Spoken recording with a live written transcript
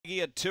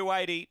Maggie at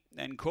 280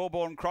 and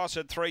Corborn Cross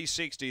at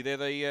 360. They're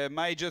the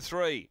major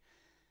three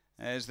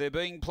as they're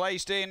being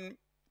placed in.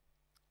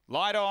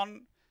 Light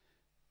on,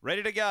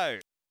 ready to go.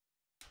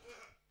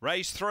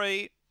 Race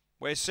 3,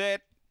 we're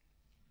set.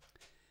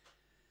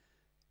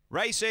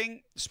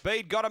 Racing,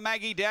 speed, got a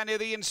Maggie down near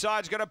the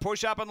inside, is going to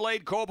push up and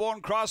lead. Corborn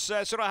Cross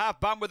sort of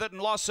half bumped with it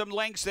and lost some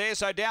lengths there.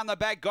 So down the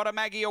back, got a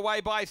Maggie away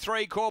by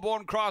 3.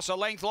 Corborn Cross, a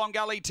length Long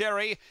Gully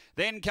Terry.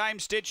 Then came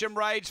Stitchem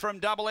Raids from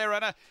Double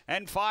Erin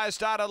and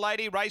Firestarter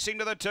Lady racing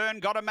to the turn.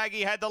 Got a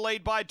Maggie had the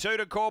lead by 2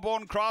 to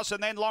Corborn Cross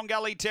and then Long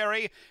Gully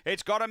Terry.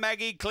 It's got a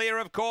Maggie clear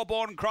of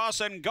Corborn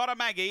Cross and got a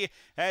Maggie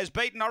has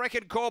beaten, I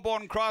reckon,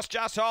 Corborn Cross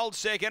just holds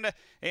second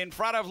in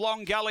front of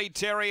Long Gully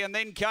Terry, and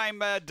then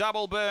came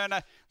Double Burn.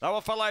 They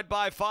were followed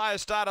by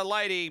Firestarter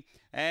Lady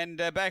and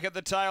back at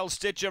the tail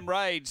Stitchem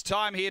Raids.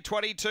 Time here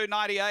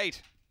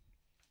 22.98.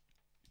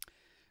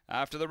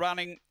 After the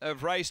running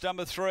of race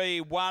number 3,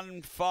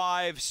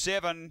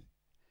 157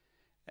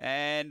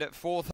 and fourth.